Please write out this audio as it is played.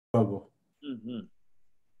struggle.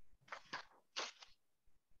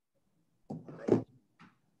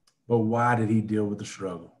 But why did he deal with the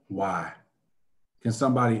struggle? Why? Can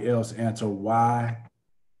somebody else answer why?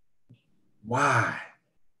 Why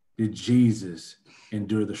did Jesus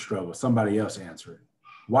endure the struggle? Somebody else answer it.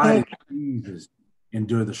 Why did Jesus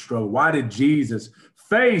endure the struggle? Why did Jesus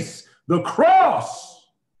face the cross?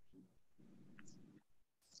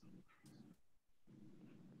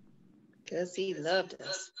 Because he loved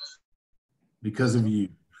us. Because of you.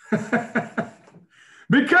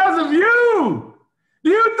 Because of you. Do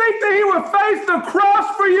you think that he would face the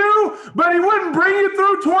cross for you, but he wouldn't bring you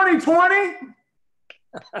through 2020?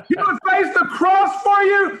 He would face the cross for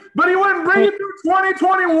you, but he wouldn't bring you through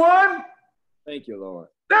 2021? Thank you, Lord.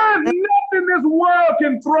 There's nothing this world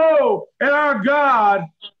can throw at our God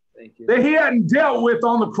that he hadn't dealt with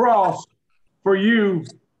on the cross for you.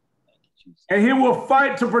 And he will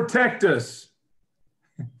fight to protect us.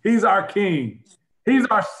 He's our King. He's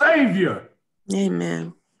our Savior.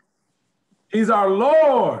 Amen. He's our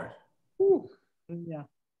Lord. Yeah.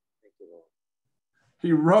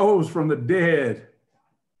 He rose from the dead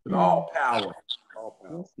with all power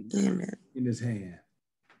Amen. in his hand.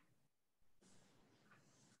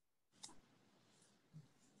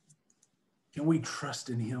 Can we trust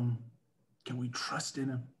in him? Can we trust in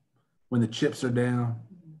him when the chips are down?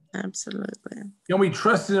 Absolutely. Can we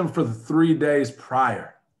trust in him for the 3 days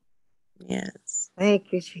prior? Yes.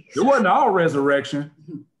 Thank you, Jesus. It wasn't all resurrection.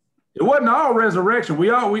 It wasn't all resurrection.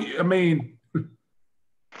 I mean, it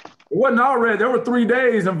wasn't all red. There were 3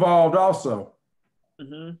 days involved also.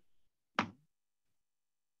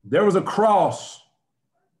 There was a cross.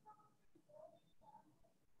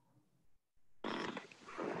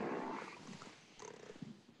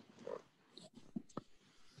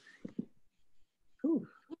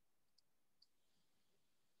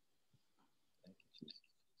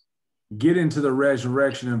 Get into the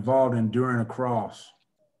resurrection involved enduring a cross.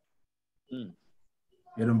 It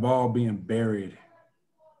involved being buried.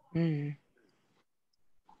 It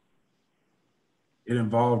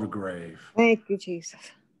involved a grave. Thank you, Jesus.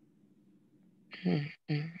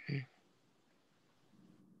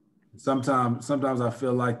 Sometimes I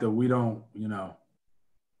feel like that we don't, it's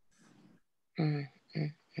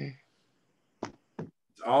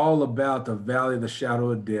all about the valley of the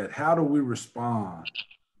shadow of death. How do we respond?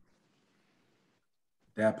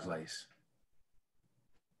 That place.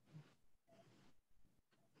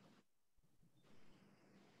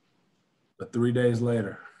 But 3 days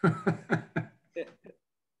later,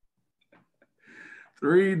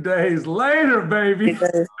 3 days later, baby.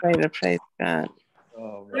 3 days later, praise God.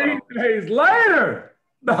 Oh, 3 days later.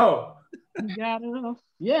 No. You got it.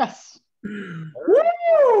 Yes.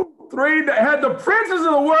 Woo! 3 days. Had the princes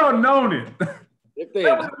of the world known it, If they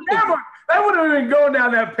would have been going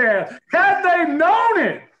down that path. Had they known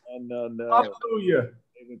it. No. Hallelujah.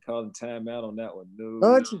 They would call the time out on that one. No.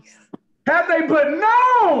 Oh, Jesus. Had they but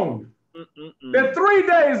known that 3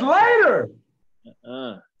 days later.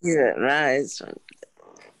 Yeah, rise.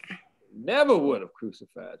 Never would have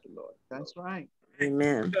crucified the Lord. That's right.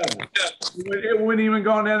 Amen. It wouldn't even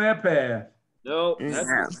gone down that path. No,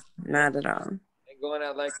 No, not at all. ain't going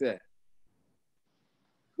out like that.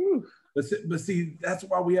 But see, that's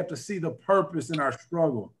why we have to see the purpose in our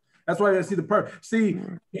struggle. That's why we have to see the purpose. See,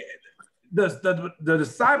 the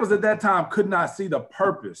disciples at that time could not see the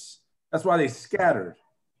purpose. That's why they scattered.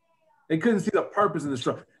 They couldn't see the purpose in the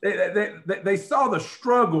struggle. They saw the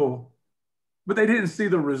struggle, but they didn't see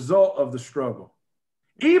the result of the struggle.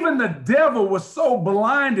 Even the devil was so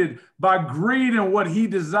blinded by greed and what he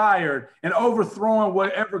desired and overthrowing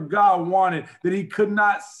whatever God wanted that he could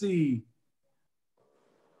not see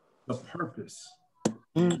the purpose of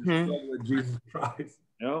the struggle of Jesus Christ.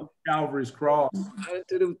 No. Calvary's cross.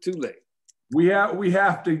 It was too late. We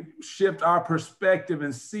have to shift our perspective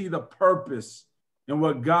and see the purpose in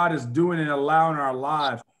what God is doing and allowing our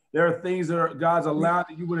lives. There are things that God's allowed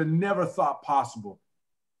that you would have never thought possible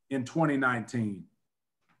in 2019.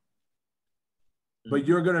 But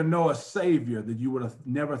you're going to know a Savior that you would have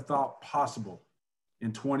never thought possible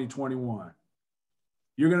in 2021.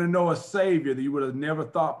 You're going to know a Savior that you would have never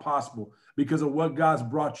thought possible because of what God's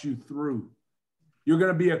brought you through. You're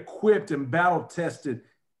going to be equipped and battle tested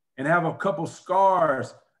and have a couple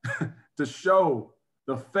scars to show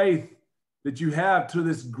the faith that you have to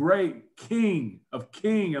this great King of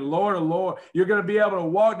King and Lord of Lord. You're going to be able to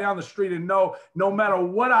walk down the street and know no matter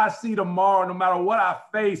what I see tomorrow, no matter what I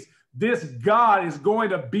face, this God is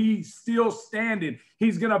going to be still standing.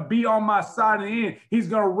 He's going to be on my side in the end. He's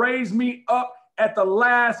going to raise me up at the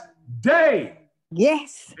last day.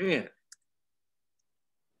 Yes. Man.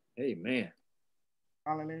 Amen.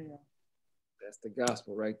 Hallelujah. That's the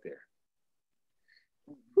gospel right there.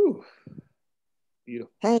 Whew.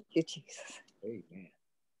 Beautiful. Thank you, Jesus. Amen.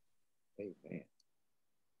 Amen.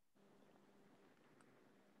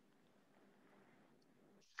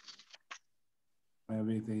 Have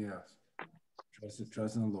anything else?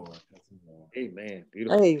 Trust in the Lord. Trust in the Lord. Amen.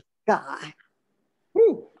 Beautiful. Praise God.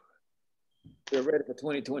 Whew. We're ready for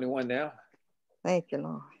 2021 now. Thank you,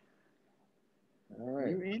 Lord. All right.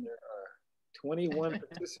 Amen. There are 21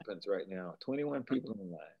 participants right now, 21 people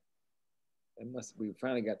online. We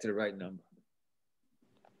finally got to the right number.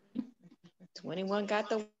 21 got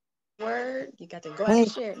the word. You got to go out and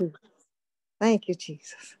Thank share it. you. Thank you,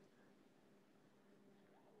 Jesus.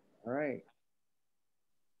 All right.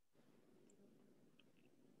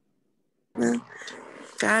 Well,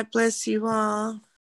 God bless you all.